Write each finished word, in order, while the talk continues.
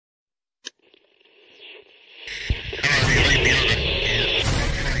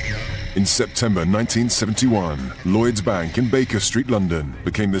In September 1971, Lloyd's Bank in Baker Street, London,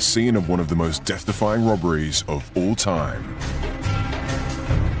 became the scene of one of the most death-defying robberies of all time.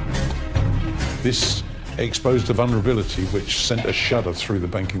 This exposed a vulnerability which sent a shudder through the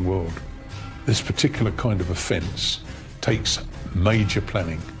banking world. This particular kind of offence takes major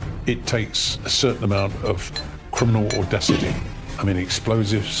planning. It takes a certain amount of criminal audacity. I mean,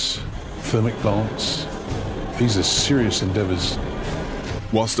 explosives, thermic plants, these are serious endeavours.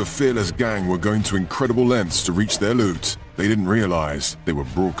 Whilst a fearless gang were going to incredible lengths to reach their loot, they didn't realise they were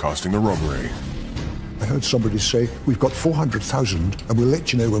broadcasting the robbery. I heard somebody say, "We've got 400,000 and we'll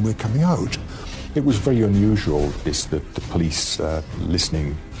let you know when we're coming out." It was very unusual, the police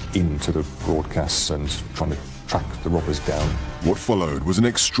listening into the broadcasts and trying to track the robbers down. What followed was an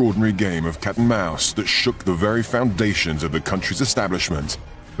extraordinary game of cat and mouse that shook the very foundations of the country's establishment,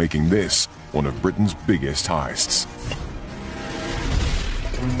 making this one of Britain's biggest heists.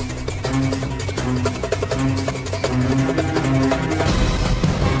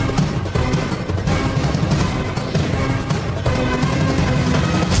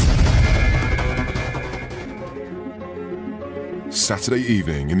 Saturday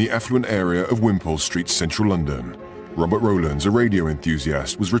evening in the affluent area of Wimpole Street, central London, Robert Rowlands, a radio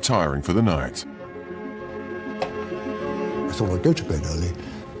enthusiast, was retiring for the night. I thought I'd go to bed early,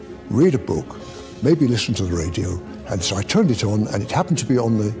 read a book, maybe listen to the radio, and so I turned it on, and it happened to be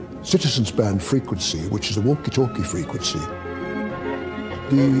on the Citizens Band frequency, which is a walkie-talkie frequency.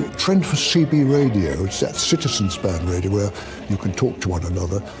 The trend for CB radio, it's that Citizens Band radio where you can talk to one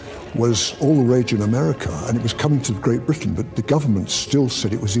another, was all the rage in America, and it was coming to Great Britain, but the government still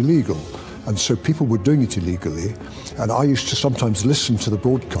said it was illegal. And so people were doing it illegally, and I used to sometimes listen to the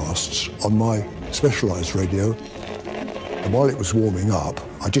broadcasts on my specialised radio. And while it was warming up,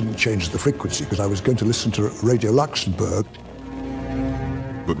 I didn't change the frequency because I was going to listen to Radio Luxembourg.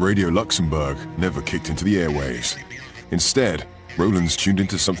 But Radio Luxembourg never kicked into the airwaves. Instead, Rowlands tuned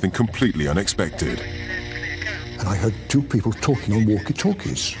into something completely unexpected. And I heard two people talking on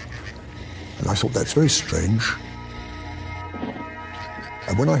walkie-talkies. And I thought, that's very strange.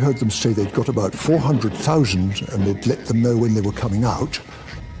 And when I heard them say they'd got about 400,000 and they'd let them know when they were coming out,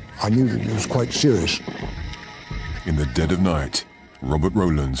 I knew that it was quite serious. In the dead of night, Robert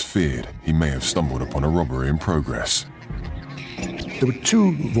Rowlands feared he may have stumbled upon a robbery in progress. There were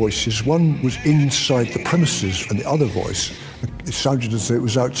two voices. One was inside the premises, and the other voice, it sounded as though it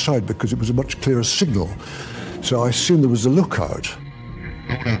was outside because it was a much clearer signal. So I assumed there was a lookout.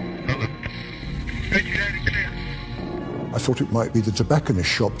 I thought it might be the tobacconist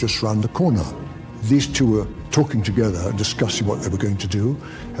shop just round the corner. These two were talking together and discussing what they were going to do,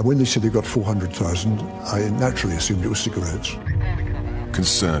 and when they said they got 400,000, I naturally assumed it was cigarettes.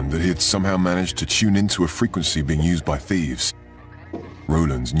 Concerned that he had somehow managed to tune into a frequency being used by thieves,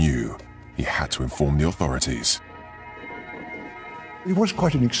 Rowlands knew he had to inform the authorities. It was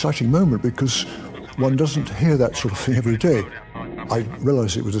quite an exciting moment because one doesn't hear that sort of thing every day. I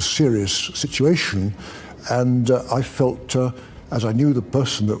realised it was a serious situation, and I felt, as I knew the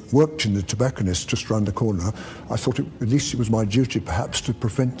person that worked in the tobacconist just round the corner, I thought at least it was my duty perhaps to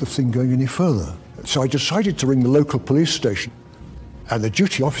prevent the thing going any further. So I decided to ring the local police station, and the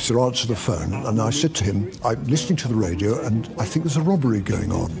duty officer answered the phone, and I said to him, "I'm listening to the radio and I think there's a robbery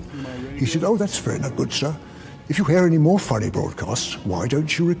going on." He said, "Oh, that's very good, sir. If you hear any more funny broadcasts, why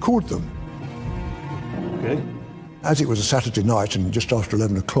don't you record them?" Okay. As it was a Saturday night and just after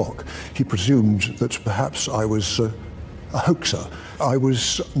 11 o'clock, he presumed that perhaps I was a hoaxer. I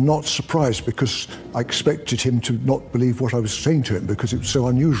was not surprised because I expected him to not believe what I was saying to him because it was so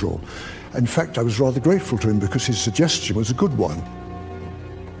unusual. In fact, I was rather grateful to him because his suggestion was a good one.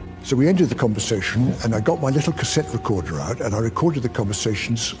 So we ended the conversation, and I got my little cassette recorder out and I recorded the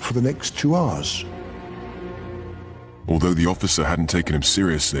conversations for the next 2 hours. Although the officer hadn't taken him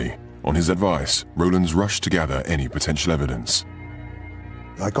seriously, on his advice, Rowlands rushed to gather any potential evidence.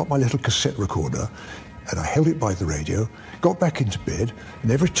 I got my little cassette recorder and I held it by the radio, got back into bed,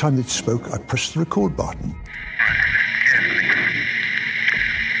 and every time they spoke, I pressed the record button.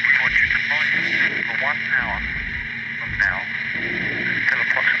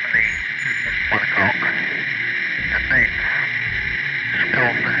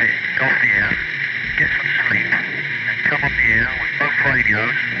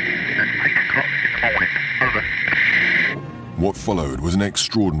 What followed was an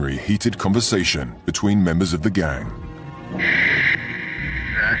extraordinary, heated conversation between members of the gang.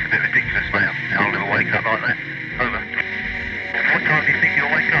 That's a bit ridiculous, mate. I'll never wake up like that. Over. What time do you think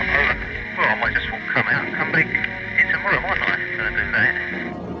you'll wake up? Over. Well, I might just come out and come back in tomorrow, mightn't I? Gonna do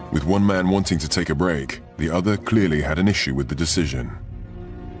that. With one man wanting to take a break, the other clearly had an issue with the decision.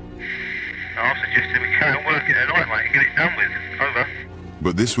 suggested we go and work it tonight, mate, and get it done with. Over.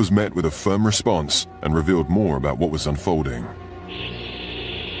 But this was met with a firm response and revealed more about what was unfolding. Look,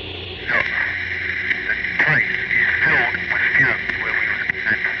 the place is filled with fumes where we was,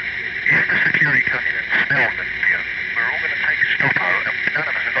 and if the security come in and smell the fumes, we're all going to take a stop out, and none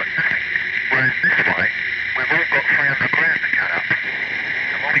of us have got nothing. Whereas this way, we've all got 300 grand to cut up.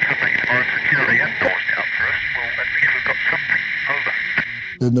 And when we come back tomorrow, security have doors it up for us, well, at least we've got something. Over.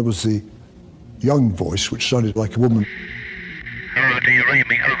 Then there was the young voice, which sounded like a woman. Hello, do you read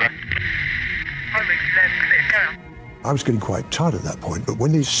me? Over. Over, stand clear, down. I was getting quite tired at that point, but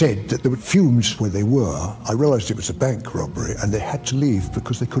when they said that there were fumes where they were, I realised it was a bank robbery and they had to leave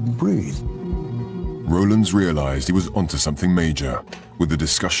because they couldn't breathe. Rowlands realized he was onto something major. With the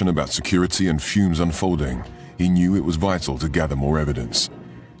discussion about security and fumes unfolding, he knew it was vital to gather more evidence.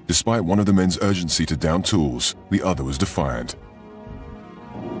 Despite one of the men's urgency to down tools, the other was defiant.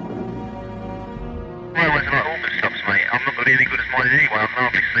 Well, it's like all the stops, mate. I'm not going to be any good as mine anyway. I can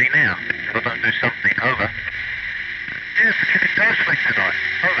hardly see now. If I don't do something, over. Yes, the kid does sleep tonight.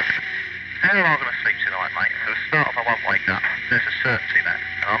 Over. How am I going to sleep tonight, mate? For a start off, I won't wake up. There's a certainty that.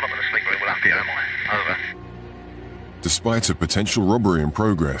 And I'm not going to sleep very well up here, am I? Over. Despite a potential robbery in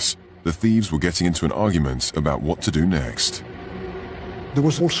progress, the thieves were getting into an argument about what to do next. There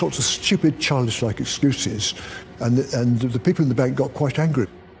was all sorts of stupid, childish-like excuses, and the people in the bank got quite angry.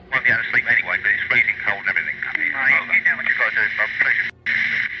 Won't be able to sleep anyway, but it's freezing cold and everything. Over. You know what you've got to do, bub. Please.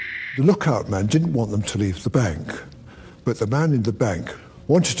 The lookout man didn't want them to leave the bank, but the man in the bank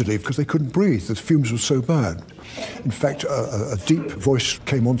wanted to leave because they couldn't breathe. The fumes were so bad. In fact, a deep voice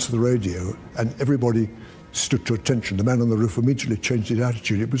came onto the radio, and everybody stood to attention. The man on the roof immediately changed his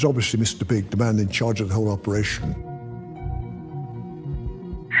attitude. It was obviously Mr. Big, the man in charge of the whole operation.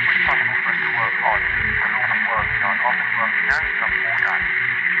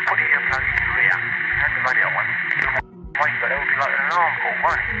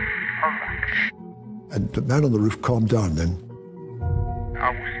 And the man on the roof calmed down then.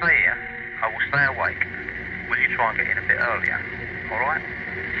 I will stay here. I will stay awake. Will you try and get in a bit earlier? All right?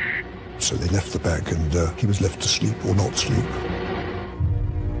 So they left the bank, and he was left to sleep or not sleep.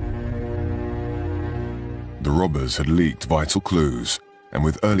 The robbers had leaked vital clues, and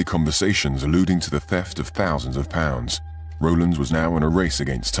with early conversations alluding to the theft of thousands of pounds, Rowlands was now in a race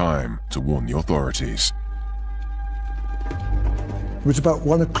against time to warn the authorities. It was about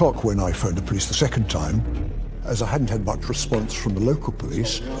 1 o'clock when I phoned the police the second time. As I hadn't had much response from the local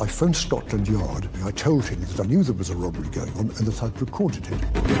police, I phoned Scotland Yard. I told him that I knew there was a robbery going on and that I'd recorded it.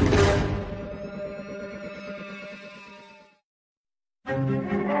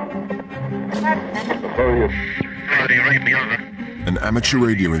 An amateur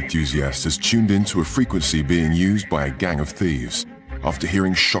radio enthusiast has tuned into a frequency being used by a gang of thieves. After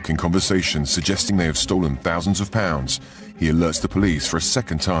hearing shocking conversations suggesting they have stolen thousands of pounds, he alerts the police for a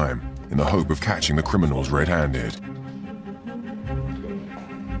second time in the hope of catching the criminals red-handed.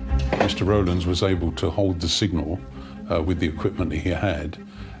 Mr. Rowlands was able to hold the signal with the equipment he had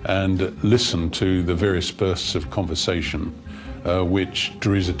and listen to the various bursts of conversation which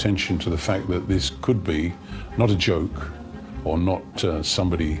drew his attention to the fact that this could be not a joke or not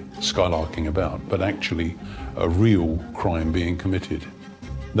somebody skylarking about, but actually a real crime being committed.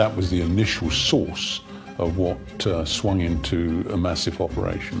 That was the initial source of what swung into a massive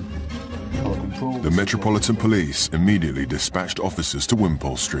operation. The Metropolitan Police immediately dispatched officers to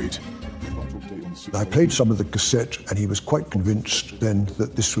Wimpole Street. I played some of the cassette, and he was quite convinced then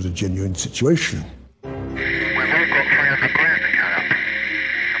that this was a genuine situation. We've all got 300 grand to cut up.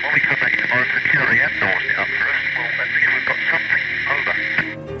 And when we come back tomorrow, security have doors it up for us. Well, at least we've got something.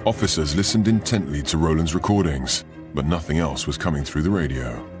 Over. Officers listened intently to Rowlands' recordings, but nothing else was coming through the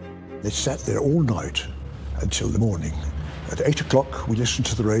radio. They sat there all night until the morning. At 8 o'clock, we listened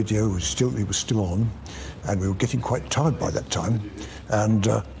to the radio. It was still on, and we were getting quite tired by that time. And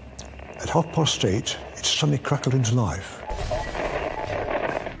at 8:30, it suddenly crackled into life.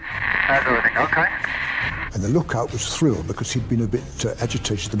 How's everything okay? And the lookout was thrilled because he'd been a bit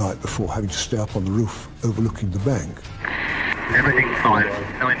agitated the night before, having to stay up on the roof overlooking the bank. Everything's fine.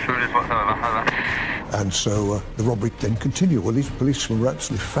 No intruders whatsoever. Over. And so the robbery then continued. Well, these policemen were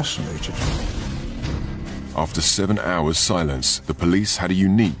absolutely fascinated. After 7 hours' silence, the police had a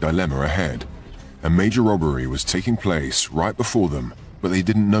unique dilemma ahead. A major robbery was taking place right before them, but they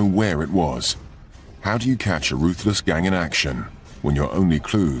didn't know where it was. How do you catch a ruthless gang in action when your only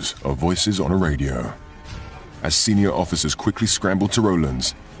clues are voices on a radio? As senior officers quickly scrambled to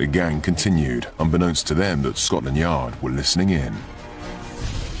Rowlands, the gang continued, unbeknownst to them that Scotland Yard were listening in.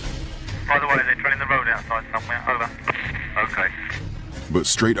 By the way, they're treading the road outside somewhere. Over. Okay. But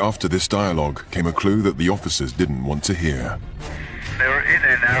straight after this dialogue came a clue that the officers didn't want to hear. They're in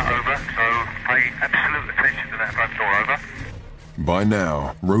there now, over, so pay absolute attention to that front door, over. By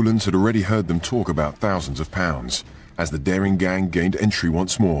now, Rowlands had already heard them talk about thousands of pounds. As the daring gang gained entry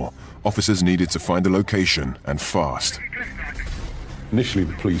once more, officers needed to find the location, and fast. Initially,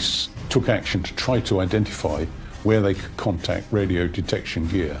 the police took action to try to identify where they could contact radio detection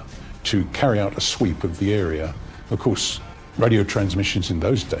gear to carry out a sweep of the area. Of course, radio transmissions in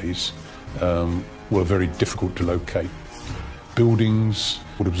those days were very difficult to locate. Buildings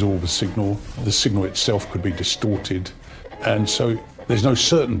would absorb a signal. The signal itself could be distorted. And so there's no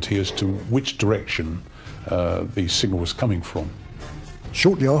certainty as to which direction the signal was coming from.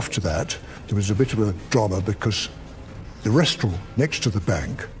 Shortly after that, there was a bit of a drama because the restaurant next to the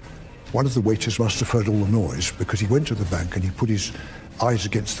bank, one of the waiters must have heard all the noise because he went to the bank and he put his eyes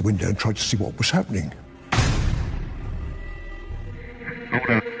against the window and tried to see what was happening. Hold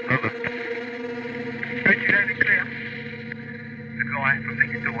on, over. Don't you know the clear? The guy from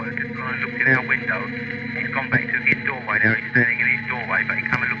next door has just gone and looked in our window. He's gone back to his doorway now, he's standing in his doorway, but he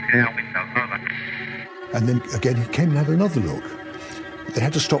come and looked in our window, over. And then again he came and had another look. They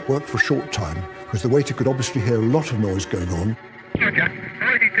had to stop work for a short time because the waiter could obviously hear a lot of noise going on. Roger,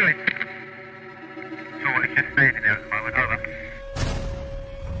 what is he doing? So he's just standing there at the moment, over.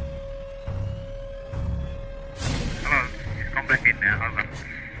 Hello, he's gone back in now, over.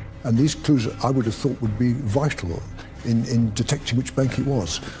 And these clues I would have thought would be vital in detecting which bank it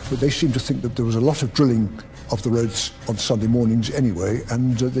was. But they seemed to think that there was a lot of drilling of the roads on Sunday mornings anyway,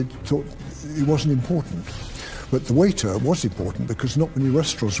 and they thought it wasn't important. But the waiter was important because not many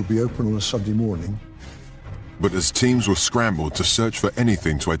restaurants would be open on a Sunday morning. But as teams were scrambled to search for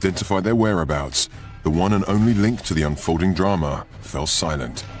anything to identify their whereabouts, the one and only link to the unfolding drama fell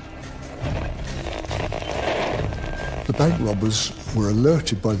silent. The bank robbers were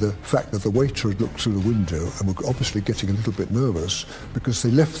alerted by the fact that the waiter had looked through the window and were obviously getting a little bit nervous because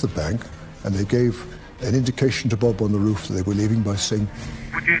they left the bank and they gave an indication to Bob on the roof that they were leaving by saying,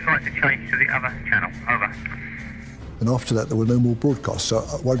 Would you like to change to the other channel, over? and after that there were no more broadcasts. So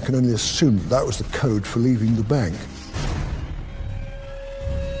one can only assume that was the code for leaving the bank.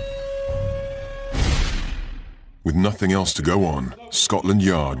 With nothing else to go on, Scotland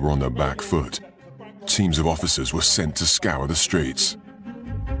Yard were on their back foot. Teams of officers were sent to scour the streets.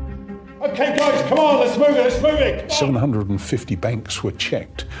 Okay, guys, come on, let's move it. 750 banks were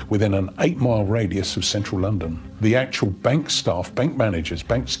checked within an 8-mile radius of central London. The actual bank staff, bank managers,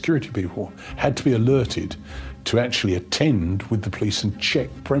 bank security people had to be alerted to actually attend with the police and check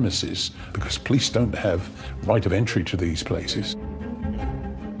premises because police don't have right of entry to these places.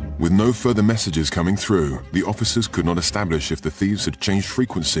 With no further messages coming through, the officers could not establish if the thieves had changed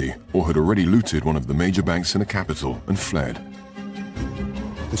frequency or had already looted one of the major banks in the capital and fled.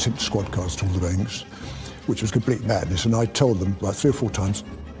 They sent squad cars to all the banks, which was complete madness, and I told them about 3 or 4 times,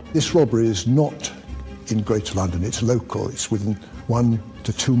 this robbery is not in Greater London, it's local, it's within 1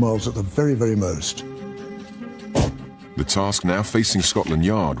 to 2 miles at the very, very most. The task now facing Scotland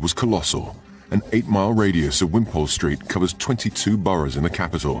Yard was colossal. An 8-mile radius of Wimpole Street covers 22 boroughs in the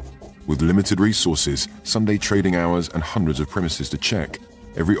capital. With limited resources, Sunday trading hours and hundreds of premises to check,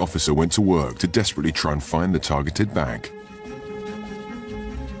 every officer went to work to desperately try and find the targeted bank.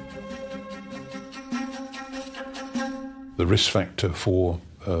 The risk factor for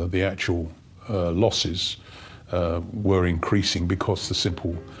the actual losses were increasing because the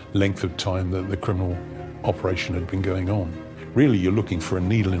simple length of time that the criminal operation had been going on. Really, you're looking for a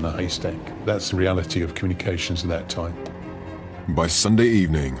needle in a haystack. That's the reality of communications at that time. By Sunday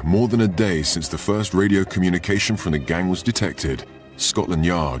evening, more than a day since the first radio communication from the gang was detected, Scotland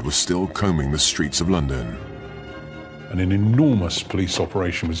Yard was still combing the streets of London. And an enormous police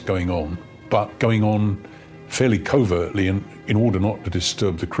operation was going on, but going on fairly covertly in order not to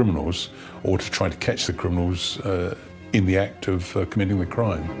disturb the criminals or to try to catch the criminals in the act of committing the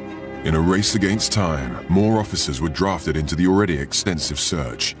crime. In a race against time, more officers were drafted into the already extensive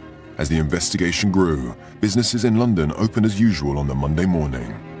search. As the investigation grew, businesses in London opened as usual on the Monday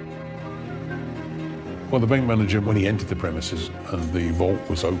morning. Well, the bank manager, when he entered the premises and the vault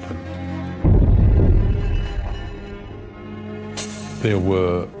was open, there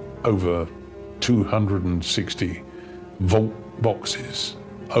were over 260 vault boxes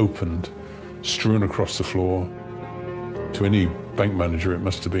opened, strewn across the floor. To any bank manager, it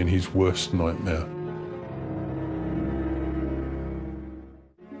must have been his worst nightmare.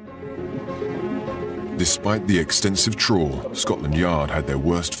 Despite the extensive trawl, Scotland Yard had their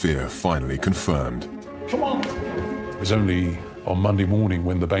worst fear finally confirmed. Come on. It was only on Monday morning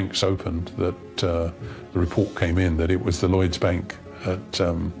when the banks opened that the report came in that it was the Lloyds Bank at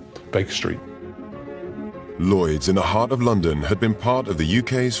Baker Street. Lloyd's in the heart of London had been part of the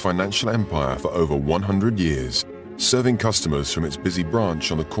UK's financial empire for over 100 years, serving customers from its busy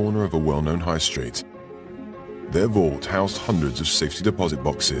branch on the corner of a well-known high street. Their vault housed hundreds of safety deposit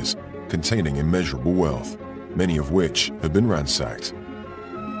boxes containing immeasurable wealth, many of which had been ransacked.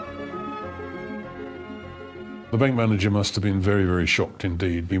 The bank manager must have been very, very shocked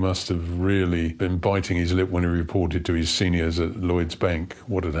indeed. He must have really been biting his lip when he reported to his seniors at Lloyd's Bank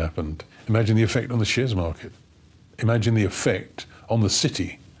what had happened. Imagine the effect on the shares market. Imagine the effect on the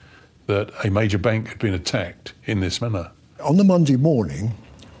city that a major bank had been attacked in this manner. On the Monday morning,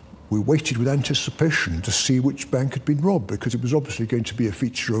 we waited with anticipation to see which bank had been robbed, because it was obviously going to be a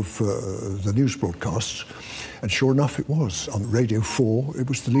feature of the news broadcasts. And sure enough, it was. On Radio 4, it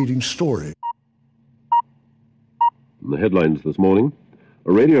was the leading story. The headlines this morning: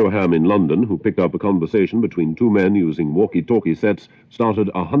 a radio ham in London who picked up a conversation between two men using walkie-talkie sets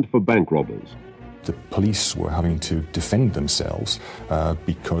started a hunt for bank robbers. The police were having to defend themselves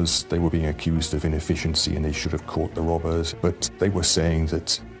because they were being accused of inefficiency and they should have caught the robbers. But they were saying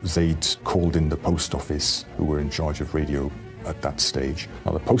that they'd called in the post office, who were in charge of radio at that stage.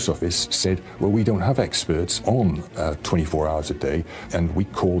 Now, the post office said, well, we don't have experts on 24 hours a day, and we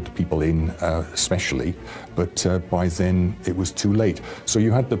called people in specially, but by then it was too late. So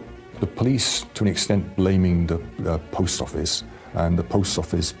you had the police, to an extent, blaming the post office, and the post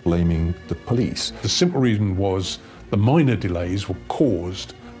office blaming the police. The simple reason was the minor delays were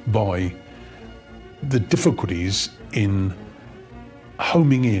caused by the difficulties in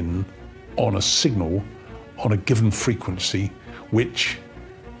homing in on a signal on a given frequency, which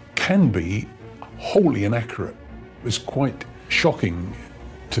can be wholly inaccurate. It was quite shocking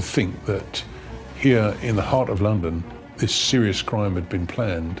to think that here in the heart of London, this serious crime had been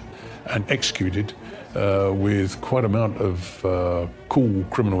planned and executed with quite an amount of cool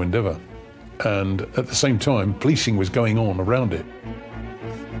criminal endeavour. And at the same time, policing was going on around it.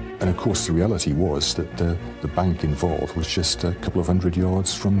 And of course, the reality was that the bank involved was just a couple of 100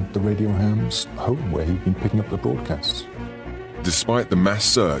 yards from the radio ham's home, where he'd been picking up the broadcasts. Despite the mass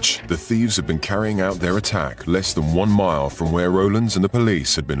search, the thieves had been carrying out their attack less than 1 mile from where Rowlands and the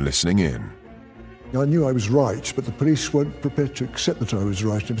police had been listening in. I knew I was right, but the police weren't prepared to accept that I was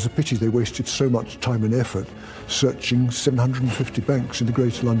right. It was a pity they wasted so much time and effort searching 750 banks in the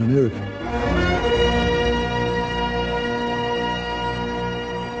Greater London area.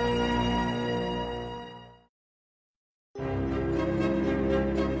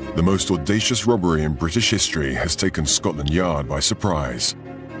 The most audacious robbery in British history has taken Scotland Yard by surprise.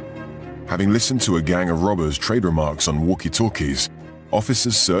 Having listened to a gang of robbers trade remarks on walkie-talkies,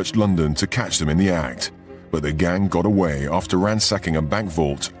 officers searched London to catch them in the act, but the gang got away after ransacking a bank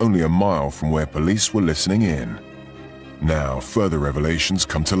vault only a mile from where police were listening in. Now, further revelations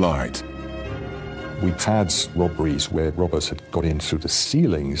come to light. We'd had robberies where robbers had got in through the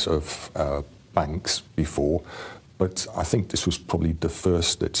ceilings of banks before, but I think this was probably the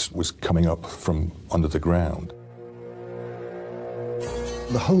first that was coming up from under the ground.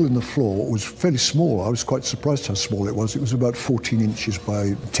 The hole in the floor was fairly small. I was quite surprised how small it was. It was about 14 inches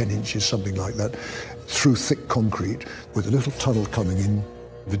by 10 inches, something like that, through thick concrete, with a little tunnel coming in.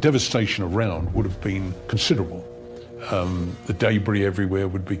 The devastation around would have been considerable. The debris everywhere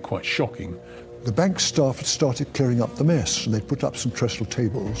would be quite shocking. The bank staff had started clearing up the mess, and they'd put up some trestle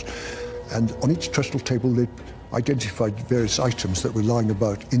tables, and on each trestle table they'd identified various items that were lying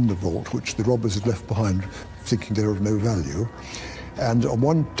about in the vault, which the robbers had left behind, thinking they were of no value. And on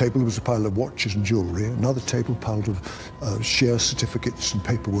one table there was a pile of watches and jewellery, another table piled of share certificates and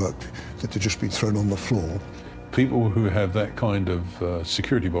paperwork that had just been thrown on the floor. People who have that kind of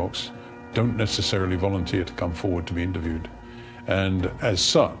security box don't necessarily volunteer to come forward to be interviewed. And as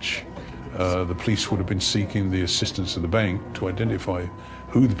such, the police would have been seeking the assistance of the bank to identify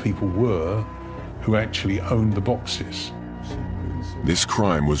who the people were who actually owned the boxes. This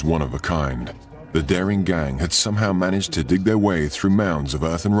crime was one of a kind. The daring gang had somehow managed to dig their way through mounds of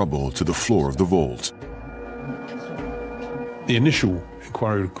earth and rubble to the floor of the vault. The initial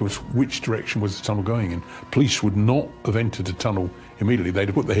inquiry, of course, which direction was the tunnel going in? Police would not have entered the tunnel immediately. They'd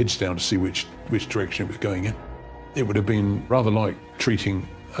have put their heads down to see which direction it was going in. It would have been rather like treating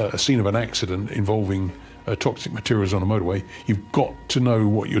a scene of an accident involving toxic materials on a motorway. You've got to know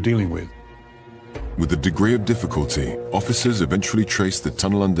what you're dealing with. With a degree of difficulty, officers eventually traced the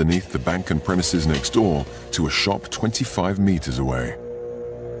tunnel underneath the bank and premises next door to a shop 25 metres away.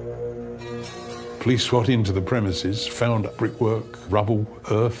 Police got into the premises, found brickwork, rubble,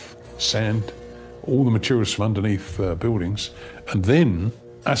 earth, sand, all the materials from underneath buildings, and then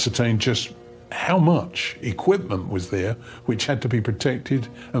ascertained just how much equipment was there which had to be protected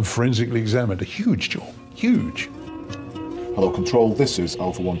and forensically examined. A huge job, huge. Hello, Control, this is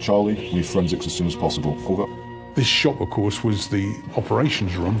Alpha 1 Charlie. We need forensics as soon as possible. Over. This shop, of course, was the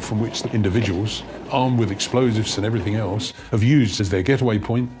operations room from which the individuals, armed with explosives and everything else, have used as their getaway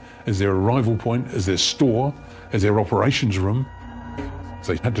point, as their arrival point, as their store, as their operations room.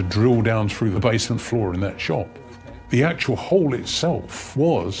 They had to drill down through the basement floor in that shop. The actual hole itself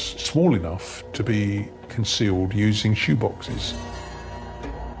was small enough to be concealed using shoeboxes.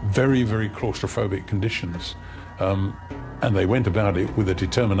 Very, very claustrophobic conditions. And they went about it with a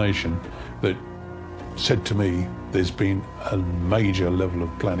determination that said to me, there's been a major level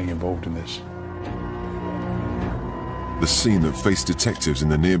of planning involved in this. The scene that faced detectives in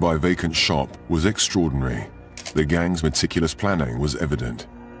the nearby vacant shop was extraordinary. The gang's meticulous planning was evident.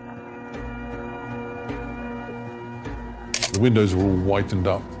 The windows were all whitened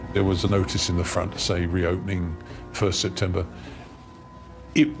up. There was a notice in the front to say reopening 1st September.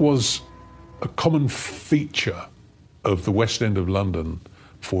 It was a common feature of the West End of London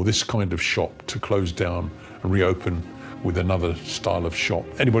for this kind of shop to close down and reopen with another style of shop.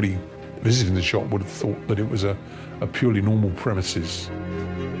 Anybody visiting the shop would have thought that it was a purely normal premises.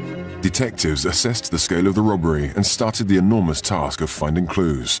 Detectives assessed the scale of the robbery and started the enormous task of finding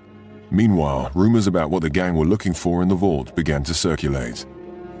clues. Meanwhile, rumors about what the gang were looking for in the vault began to circulate.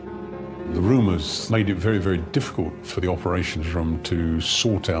 The rumors made it very, very difficult for the operations room to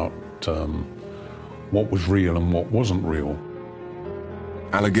sort out what was real and what wasn't real.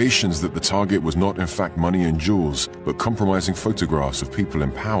 Allegations that the target was not in fact money and jewels, but compromising photographs of people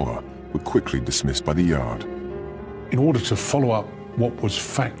in power were quickly dismissed by the Yard. In order to follow up what was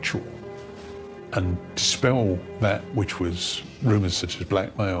factual and dispel that which was rumours such as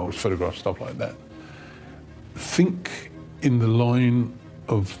blackmail, photographs, stuff like that, think in the line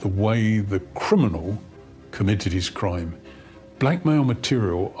of the way the criminal committed his crime. Blackmail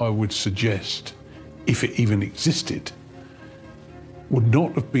material, I would suggest, if it even existed, would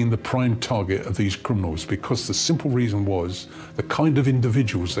not have been the prime target of these criminals, because the simple reason was the kind of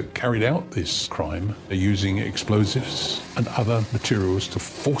individuals that carried out this crime are using explosives and other materials to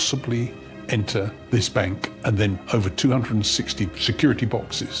forcibly enter this bank, and then over 260 security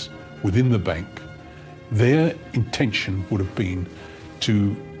boxes within the bank. Their intention would have been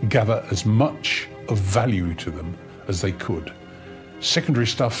to gather as much of value to them as they could. Secondary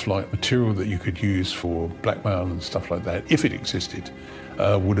stuff like material that you could use for blackmail and stuff like that, if it existed,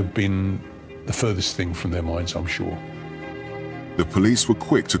 would have been the furthest thing from their minds, I'm sure. The police were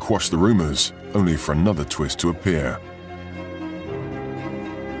quick to quash the rumors, only for another twist to appear.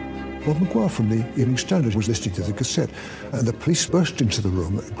 Bob Maguire from the Evening Standard was listening to the cassette, and the police burst into the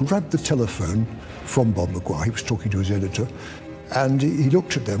room, grabbed the telephone from Bob Maguire. He was talking to his editor, and he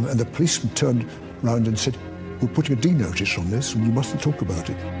looked at them, and the policeman turned round and said, "We're putting a D notice on this, and you mustn't talk about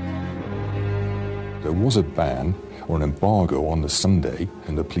it." There was a ban or an embargo on the Sunday,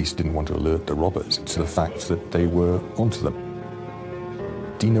 and the police didn't want to alert the robbers to the fact that they were onto them.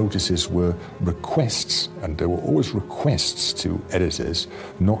 D notices were requests, and there were always requests to editors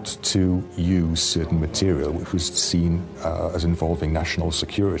not to use certain material which was seen as involving national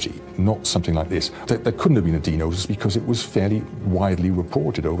security. Not something like this. There couldn't have been a D notice because it was fairly widely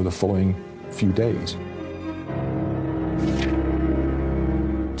reported over the following few days.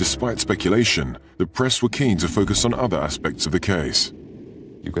 Despite speculation, the press were keen to focus on other aspects of the case.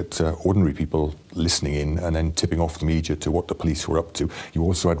 You get ordinary people listening in and then tipping off the media to what the police were up to. You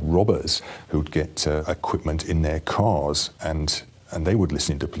also had robbers who'd get equipment in their cars and they would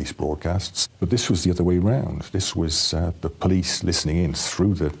listen to police broadcasts. But this was the other way round. This was the police listening in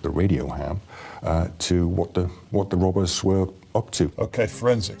through the radio ham to what the robbers were up to. Okay,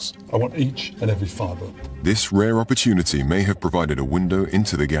 forensics. I want each and every fibre. This rare opportunity may have provided a window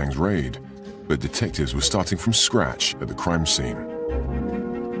into the gang's raid, but detectives were starting from scratch at the crime scene.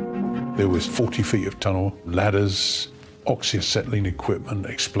 There was 40 feet of tunnel, ladders, oxyacetylene equipment,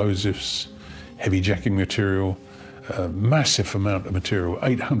 explosives, heavy jacking material, a massive amount of material,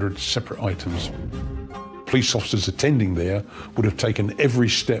 800 separate items. Police officers attending there would have taken every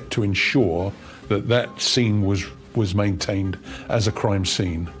step to ensure that that scene was maintained as a crime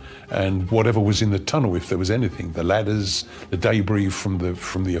scene. And whatever was in the tunnel, if there was anything, the ladders, the debris from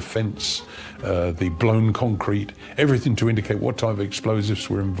the offence, the blown concrete, everything to indicate what type of explosives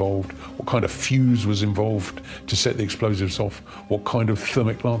were involved, what kind of fuse was involved to set the explosives off, what kind of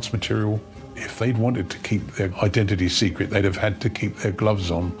thermic lance material. If they'd wanted to keep their identity secret, they'd have had to keep their gloves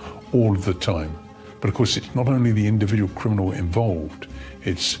on all of the time. But of course, it's not only the individual criminal involved,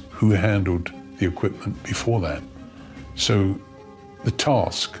 it's who handled the equipment before that. So the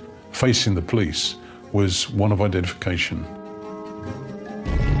task facing the police was one of identification.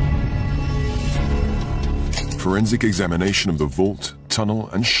 Forensic examination of the vault, tunnel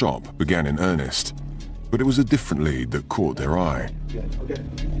and shop began in earnest, but it was a different lead that caught their eye.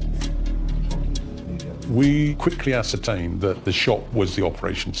 We quickly ascertained that the shop was the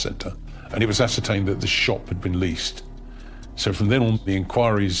operations centre, and it was ascertained that the shop had been leased. So from then on, the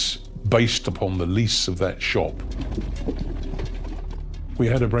inquiries based upon the lease of that shop. We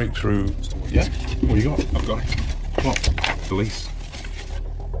had a breakthrough. Yeah? What do you got? I've got it. What? The lease.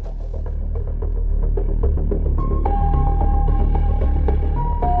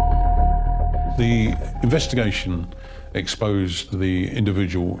 The investigation exposed the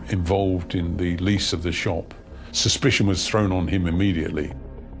individual involved in the lease of the shop. Suspicion was thrown on him immediately.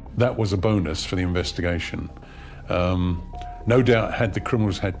 That was a bonus for the investigation. No doubt, had the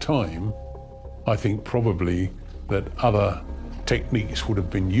criminals had time, I think probably that other techniques would have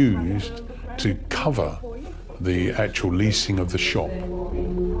been used to cover the actual leasing of the shop.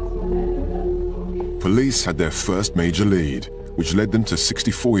 Police had their first major lead, which led them to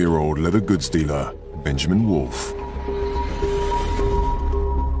 64-year-old leather goods dealer Benjamin Wolfe.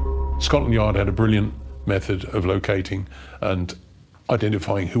 Scotland Yard had a brilliant method of locating and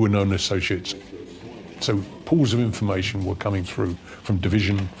identifying who were known associates. So pools of information were coming through from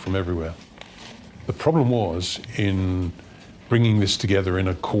division, from everywhere. The problem was in bringing this together in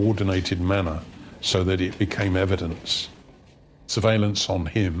a coordinated manner so that it became evidence. Surveillance on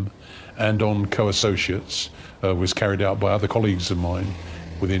him and on co-associates was carried out by other colleagues of mine.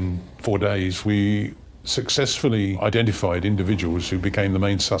 Within 4 days, we successfully identified individuals who became the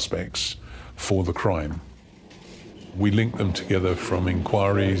main suspects for the crime. We linked them together from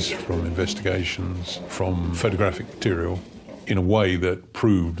inquiries, from investigations, from photographic material in a way that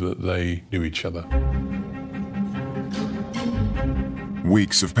proved that they knew each other.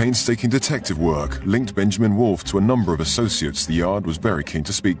 Weeks of painstaking detective work linked Benjamin Wolfe to a number of associates the Yard was very keen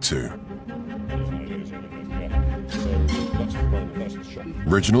to speak to.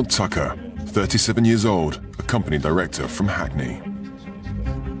 Reginald Tucker, 37 years old, a company director from Hackney.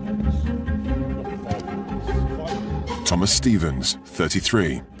 Thomas Stevens,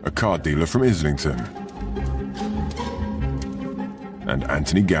 33, a car dealer from Islington. And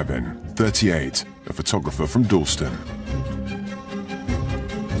Anthony Gavin, 38, a photographer from Dalston.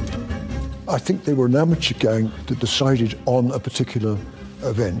 I think they were an amateur gang that decided on a particular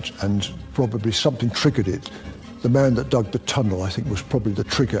event, and probably something triggered it. The man that dug the tunnel, I think, was probably the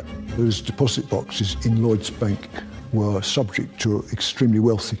trigger. Those deposit boxes in Lloyd's Bank were subject to extremely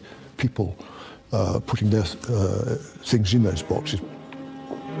wealthy people putting their things in those boxes.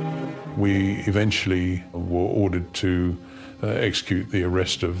 We eventually were ordered to execute the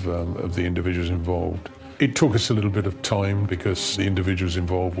arrest of the individuals involved. It took us a little bit of time because the individuals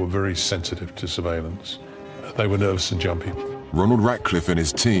involved were very sensitive to surveillance. They were nervous and jumpy. Ronald Ratcliffe and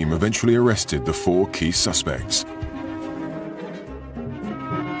his team eventually arrested the 4 key suspects.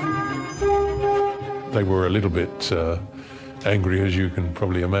 They were a little bit angry, as you can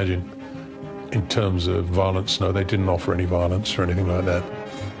probably imagine. In terms of violence, no, they didn't offer any violence or anything like that.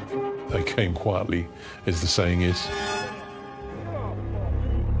 They came quietly, as the saying is.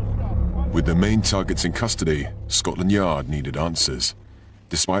 With the main targets in custody, Scotland Yard needed answers.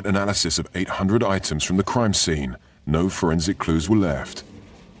 Despite analysis of 800 items from the crime scene, no forensic clues were left.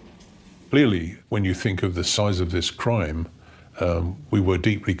 Clearly, when you think of the size of this crime, we were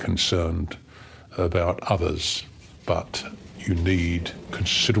deeply concerned about others, but you need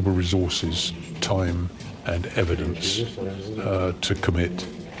considerable resources, time and evidence to commit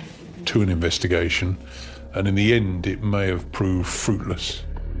to an investigation, and in the end it may have proved fruitless.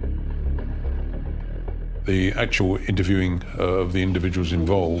 The actual interviewing of the individuals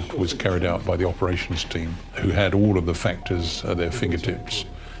involved was carried out by the operations team, who had all of the factors at their fingertips,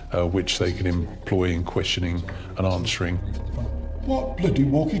 which they could employ in questioning and answering. What bloody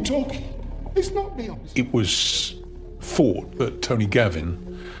walkie-talkie? It's not me. It was thought that Tony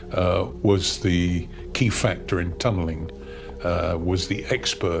Gavin was the key factor in tunnelling, was the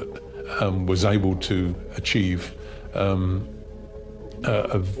expert, was able to achieve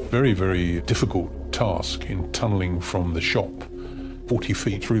a very, very difficult task in tunnelling from the shop, 40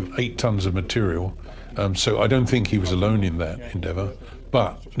 feet through 8 tons of material. So I don't think he was alone in that endeavour,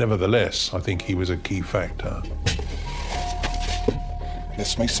 but nevertheless, I think he was a key factor.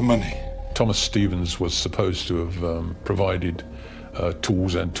 Let's make some money. Thomas Stevens was supposed to have provided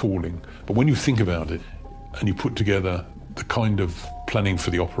tools and tooling, but when you think about it and you put together the kind of planning for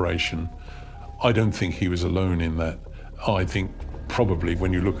the operation, I don't think he was alone in that. I think probably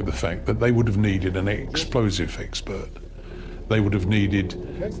when you look at the fact that they would have needed an explosive expert, They would have needed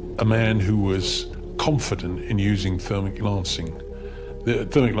a man who was confident in using thermic lancing. The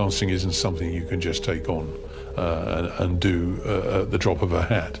thermic lancing isn't something you can just take on and do at the drop of a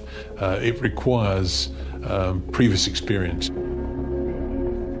hat. It requires previous experience.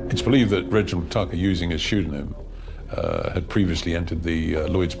 It's believed that Reginald Tucker, using his pseudonym, had previously entered the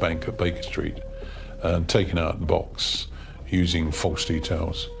Lloyd's Bank at Baker Street and taken out the box using false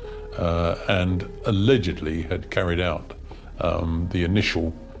details, and allegedly had carried out the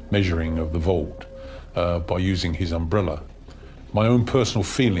initial measuring of the vault by using his umbrella. My own personal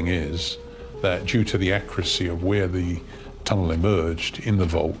feeling is that due to the accuracy of where the tunnel emerged in the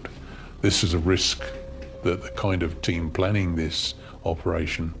vault, this is a risk that the kind of team planning this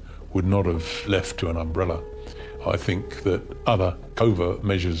operation would not have left to an umbrella. I think that other covert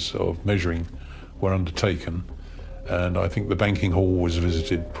measures of measuring were undertaken, and I think the banking hall was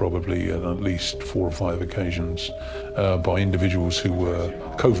visited probably on at least 4 or 5 occasions by individuals who were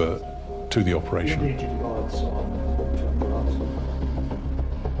covert to the operation.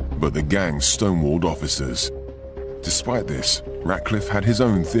 But the gang stonewalled officers. Despite this, Ratcliffe had his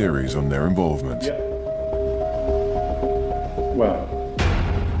own theories on their involvement. Yeah. Well,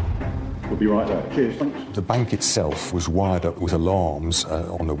 we'll be right there. Cheers, thanks. The bank itself was wired up with alarms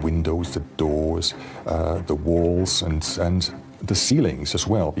on the windows, the doors, the walls, and the ceilings as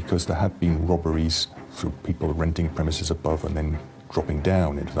well, because there had been robberies through people renting premises above and then dropping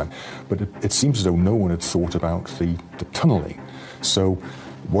down into that. But it seems as though no one had thought about the tunnelling. So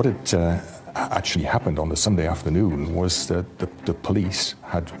what had actually happened on the Sunday afternoon was that the police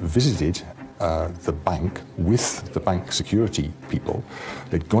had visited the bank with the bank security people.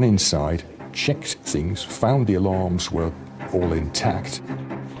 They'd gone inside, checked things, found the alarms were all intact.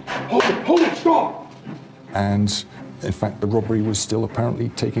 Hold it, stop! And in fact, the robbery was still apparently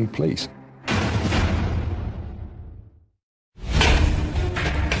taking place.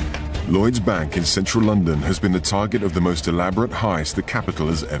 Lloyd's Bank in central London has been the target of the most elaborate heist the capital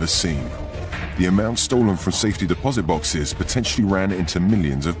has ever seen. The amount stolen from safety deposit boxes potentially ran into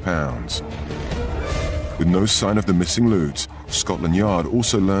millions of pounds. With no sign of the missing loot, Scotland Yard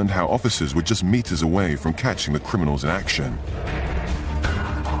also learned how officers were just meters away from catching the criminals in action.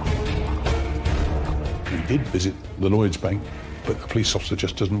 We did visit the Lloyd's Bank, but the police officer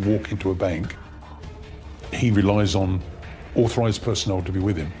just doesn't walk into a bank. He relies on authorised personnel to be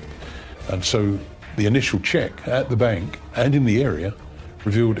with him. And so the initial check at the bank and in the area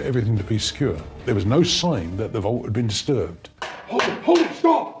revealed everything to be secure. There was no sign that the vault had been disturbed. Hold it,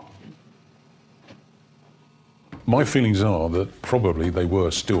 stop! My feelings are that probably they were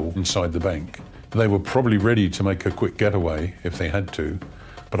still inside the bank. They were probably ready to make a quick getaway if they had to,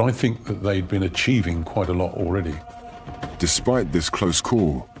 but I think that they'd been achieving quite a lot already. Despite this close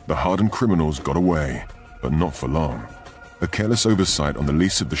call, the hardened criminals got away, but not for long. A careless oversight on the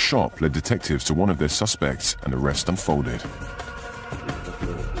lease of the shop led detectives to one of their suspects, and the rest unfolded.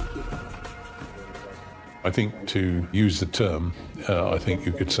 I think, to use the term, I think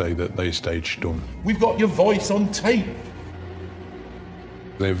you could say that they staged Sturm. We've got your voice on tape.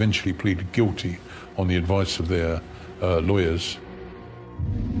 They eventually pleaded guilty on the advice of their lawyers.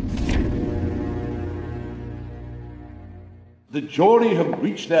 The jury have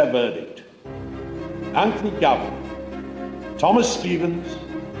reached their verdict. Anthony Gavin, Thomas Stevens,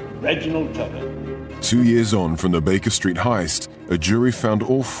 Reginald Tucker. 2 years on from the Baker Street heist, a jury found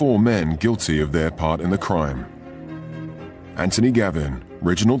all 4 men guilty of their part in the crime. Anthony Gavin,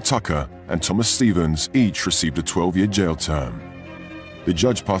 Reginald Tucker, and Thomas Stevens each received a 12-year jail term. The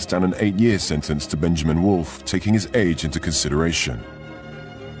judge passed down an 8-year sentence to Benjamin Wolfe, taking his age into consideration.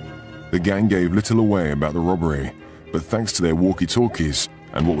 The gang gave little away about the robbery, but thanks to their walkie-talkies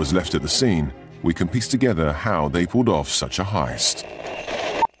and what was left at the scene, we can piece together how they pulled off such a heist.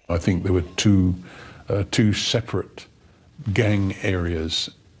 I think there were two separate gang areas,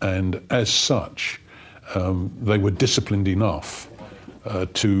 and as such, they were disciplined enough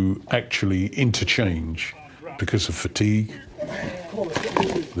to actually interchange because of fatigue.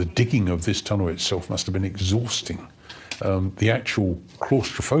 The digging of this tunnel itself must have been exhausting. The actual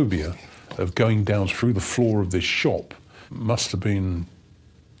claustrophobia of going down through the floor of this shop must have been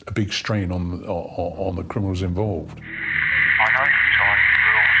a big strain on the criminals involved. I know you, Charlie.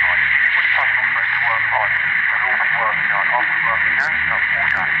 We're all tired. Which tunnel made to work hard? We'll all be working hard. I'll be working out all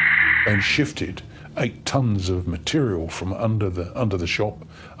day. And shifted 8 tons of material from under the shop,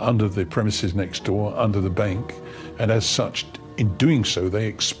 under the premises next door, under the bank, and as such, in doing so, they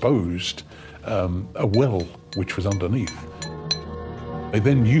exposed a well which was underneath. They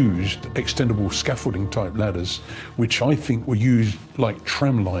then used extendable scaffolding type ladders, which I think were used like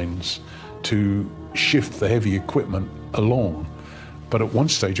tram lines to shift the heavy equipment along. But at one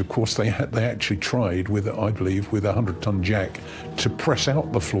stage, of course, they actually tried, with, I believe, with a 100-ton jack to press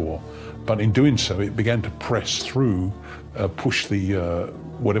out the floor. But in doing so, it began to press through, push the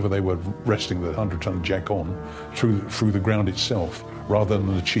whatever they were resting the 100-ton jack on through the ground itself, rather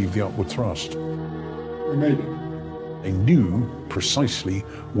than achieve the upward thrust. We made it. They knew precisely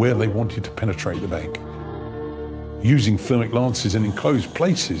where they wanted to penetrate the bank. Using thermic lances in enclosed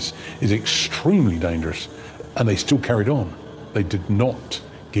places is extremely dangerous, and they still carried on. They did not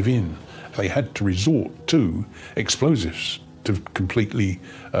give in. They had to resort to explosives to completely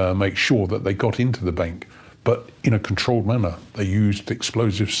make sure that they got into the bank. But in a controlled manner, they used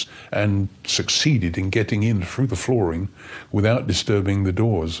explosives and succeeded in getting in through the flooring without disturbing the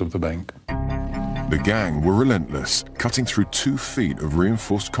doors of the bank. The gang were relentless, cutting through 2 feet of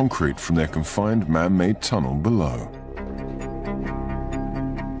reinforced concrete from their confined man-made tunnel below.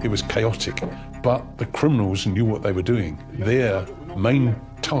 It was chaotic, but the criminals knew what they were doing. Their main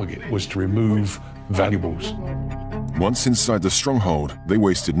target was to remove valuables. Once inside the stronghold, they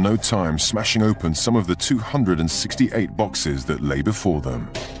wasted no time smashing open some of the 268 boxes that lay before them.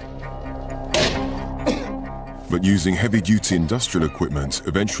 But using heavy-duty industrial equipment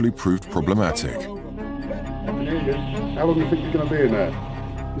eventually proved problematic. How long do you think you're going to be in there?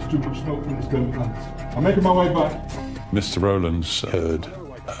 There's too much smoke from this gun plant. I'm making my way back. Mr. Rowlands heard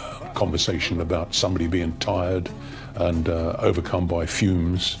a conversation about somebody being tired and overcome by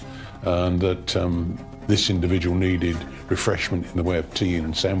fumes, and that this individual needed refreshment in the way of tea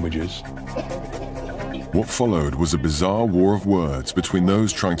and sandwiches. What followed was a bizarre war of words between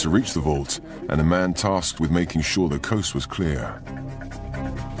those trying to reach the vault and a man tasked with making sure the coast was clear.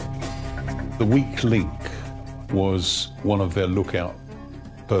 The weak link was one of their lookout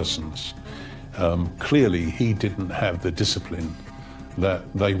persons. Clearly, he didn't have the discipline that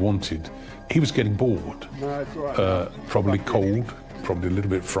they wanted. He was getting bored, probably cold, probably a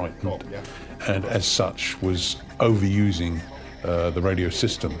little bit frightened, and as such was overusing the radio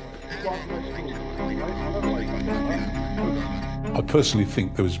system. I personally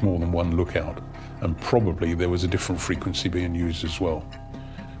think there was more than one lookout, and probably there was a different frequency being used as well,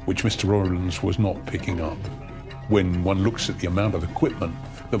 which Mr. Rowlands was not picking up. When one looks at the amount of equipment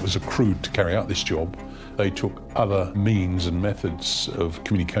that was accrued to carry out this job, they took other means and methods of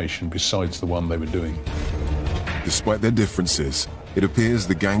communication besides the one they were doing. Despite their differences, it appears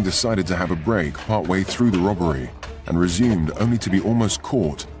the gang decided to have a break partway through the robbery and resumed only to be almost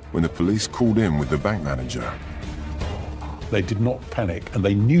caught when the police called in with the bank manager. They did not panic, and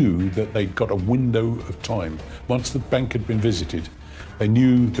they knew that they'd got a window of time. Once the bank had been visited, they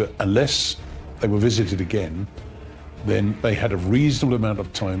knew that unless they were visited again, then they had a reasonable amount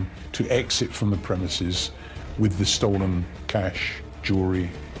of time to exit from the premises with the stolen cash, jewellery,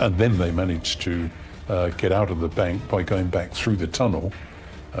 and then they managed to get out of the bank by going back through the tunnel,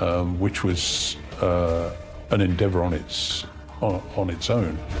 which was an endeavour on its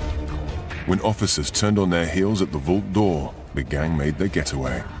own. When officers turned on their heels at the vault door, the gang made their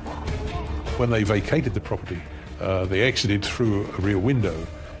getaway. When they vacated the property, they exited through a rear window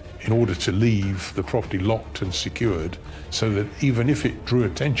in order to leave the property locked and secured, so that even if it drew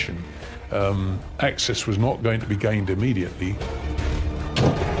attention, access was not going to be gained immediately.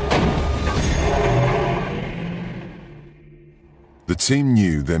 The team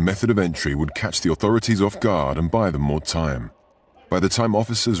knew their method of entry would catch the authorities off guard and buy them more time. By the time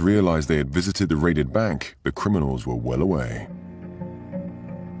officers realized they had visited the raided bank, the criminals were well away.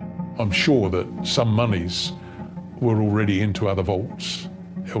 I'm sure that some monies were already into other vaults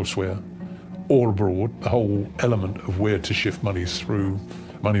elsewhere or abroad. The whole element of where to shift monies through,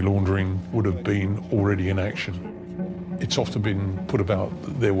 money laundering, would have been already in action. It's often been put about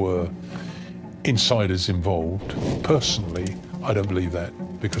that there were insiders involved. Personally, I don't believe that,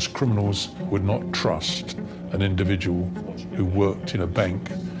 because criminals would not trust an individual who worked in a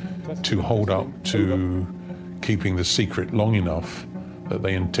bank to hold up to keeping the secret long enough that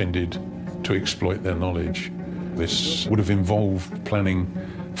they intended to exploit their knowledge. This would have involved planning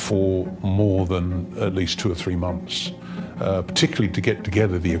for more than at least 2 or 3 months, particularly to get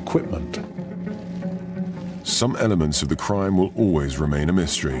together the equipment. Some elements of the crime will always remain a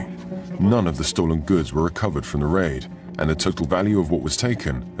mystery. None of the stolen goods were recovered from the raid, and the total value of what was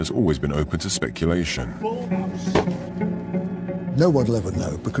taken has always been open to speculation. No one will ever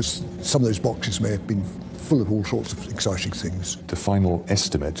know, because some of those boxes may have been full of all sorts of exciting things. The final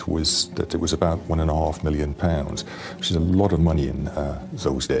estimate was that it was about £1.5 million, which is a lot of money in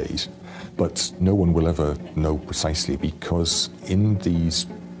those days. But no one will ever know precisely, because in these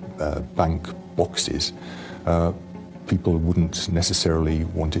bank boxes, people wouldn't necessarily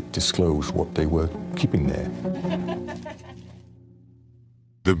want it disclosed what they were keeping there.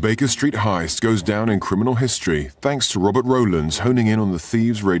 The Baker Street heist goes down in criminal history thanks to Robert Rowlands honing in on the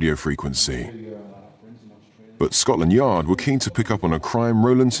thieves' radio frequency. But Scotland Yard were keen to pick up on a crime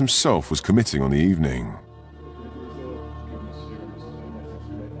Rowlands himself was committing on the evening.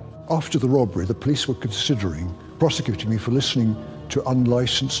 After the robbery, the police were considering prosecuting me for listening to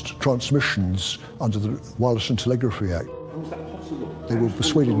unlicensed transmissions under the Wireless and Telegraphy Act. They were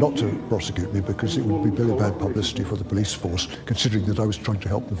persuaded not to prosecute me because it would be very bad publicity for the police force, considering that I was trying to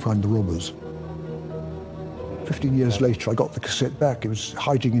help them find the robbers. 15 years later, I got the cassette back. It was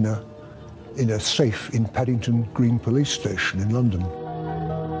hiding in a safe in Paddington Green Police Station in London.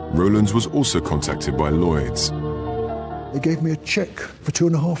 Rowlands was also contacted by Lloyds. They gave me a cheque for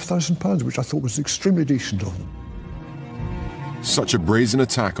 £2,500, which I thought was extremely decent of them. Such a brazen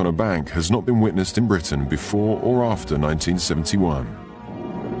attack on a bank has not been witnessed in Britain before or after 1971.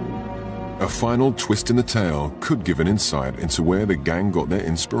 A final twist in the tale could give an insight into where the gang got their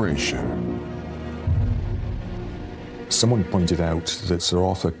inspiration. Someone pointed out that Sir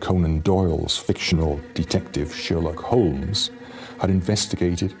Arthur Conan Doyle's fictional detective Sherlock Holmes had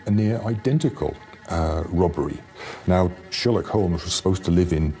investigated a near identical robbery. Now, Sherlock Holmes was supposed to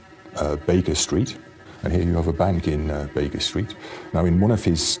live in Baker Street, and here you have a bank in Baker Street. Now, in one of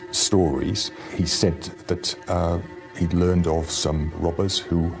his stories, he said that he'd learned of some robbers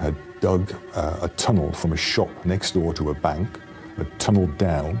who had dug a tunnel from a shop next door to a bank, had tunneled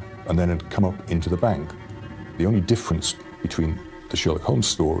down, and then had come up into the bank. The only difference between the Sherlock Holmes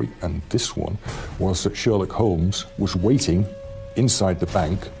story and this one was that Sherlock Holmes was waiting inside the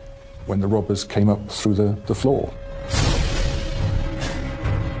bank when the robbers came up through the floor.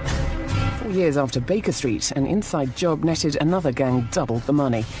 4 years after Baker Street, an inside job netted another gang doubled the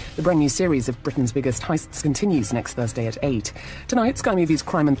money. The brand new series of Britain's biggest heists continues next Thursday at 8. Tonight, Sky Movies'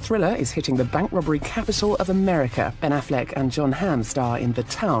 crime and thriller is hitting the bank robbery capital of America. Ben Affleck and John Hamm star in The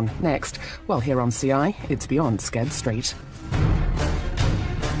Town next, while here on CI, it's beyond Scared Straight.